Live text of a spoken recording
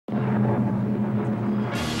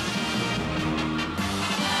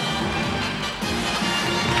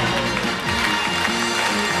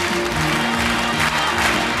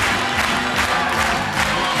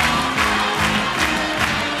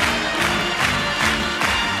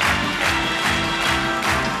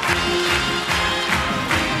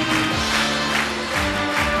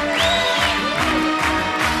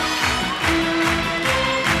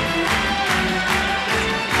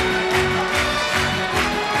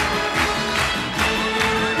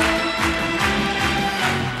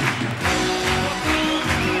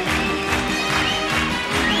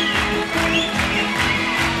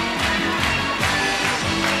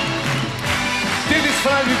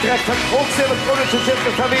met het grootste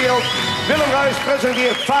productiecircus ter wereld. Willem Ruis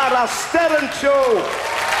presenteert Vara's SterrenShow.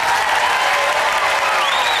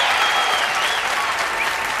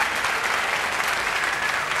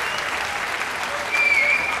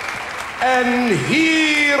 En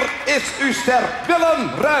hier is uw ster, Willem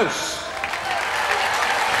Ruis.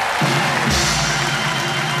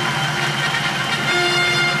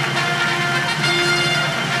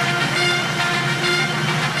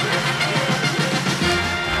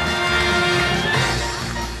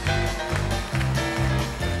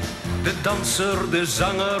 De danser, de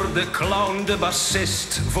zanger, de clown, de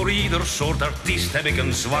bassist. Voor ieder soort artiest heb ik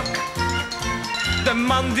een zwak. De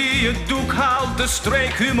man die het doek haalt, de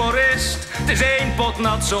streekhumorist. Het is één pot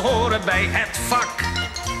nat, ze horen bij het vak.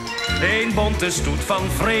 Eén bonte stoet van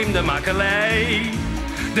vreemde makelij.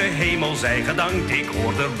 De hemel zij gedankt, ik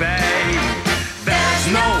hoor erbij. There's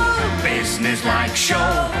no business like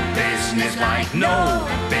show, business like no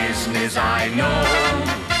business I know.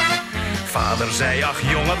 Vader zei, ach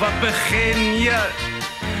jongen, wat begin je?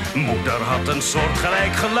 Moeder had een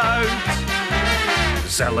soortgelijk geluid.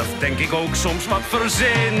 Zelf denk ik ook soms, wat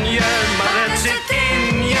verzin je? Maar het zit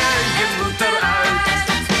in je, je moet eruit.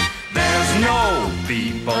 There's no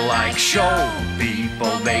people like show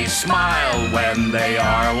people. They smile when they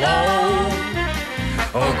are low.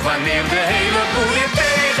 Ook wanneer de hele boel je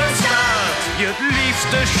tegenstaat, je het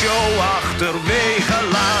liefste show achterwege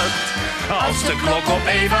laat. Als de klok op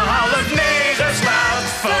even 8:30 staat,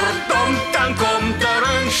 verdomd, dan komt er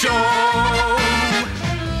een show.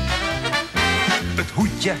 Het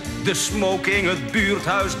hoedje, de smoking, het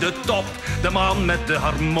buurthuis, de top. De man met de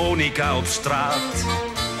harmonica op straat.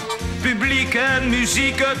 Publiek en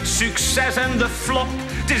muziek, het succes en de flop.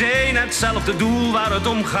 Het is één en hetzelfde doel waar het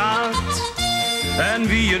om gaat. En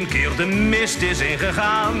wie een keer de mist is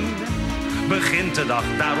ingegaan, begint de dag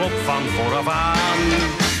daarop van vooraf aan.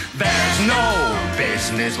 There's no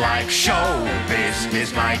business like show,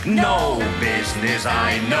 business like no business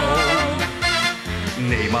I know.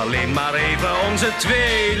 Neem alleen maar even onze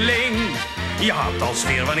tweeling. Je had al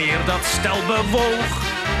sfeer wanneer dat stel bewoog.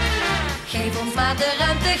 Geef ons maar de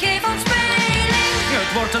ruimte, geef ons speling.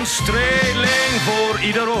 Het wordt een streling voor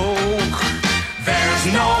ieder oog.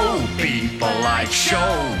 There's no people like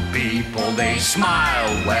show people. They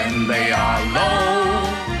smile when they are low.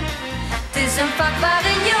 Het is een vak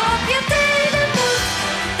waarin je op je tenen moet.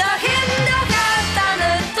 Dag in dag uit aan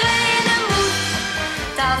het trainen moet.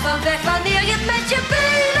 Taal van weg wanneer je het met je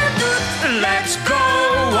benen doet. Let's go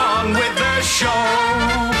on with the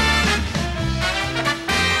show.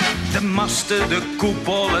 De masten, de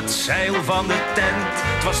koepel, het zeil van de tent.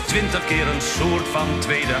 Het was 20 keer een soort van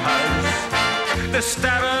tweede huis. De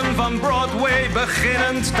sterren van Broadway,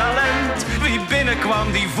 beginnend talent. Wie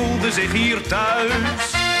binnenkwam, die voelde zich hier thuis.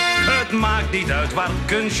 Het maakt niet uit waar het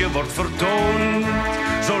kunstje wordt vertoond,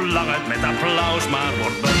 zolang het met applaus maar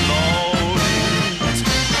wordt beloond.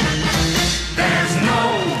 There's no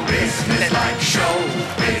business like show,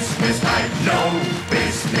 business like no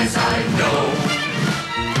business I know.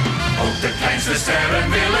 Ook de kleinste sterren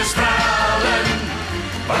willen stralen,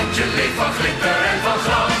 want je leeft van glitter en van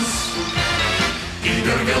glans.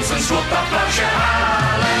 Ieder wil zijn slotapplausje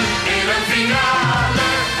halen, in een finale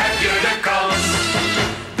heb je de kans.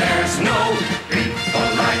 There's no people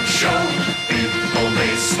like show people,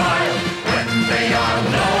 they smile when they are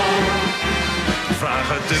low. Vraag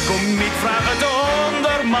het de komiek, vraag het de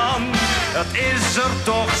onderman, dat is er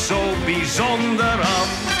toch zo bijzonder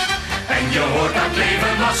aan. En je hoort dat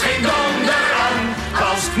leven was geen donder aan,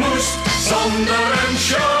 als het moest zonder een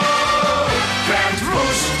show. Het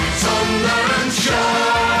moest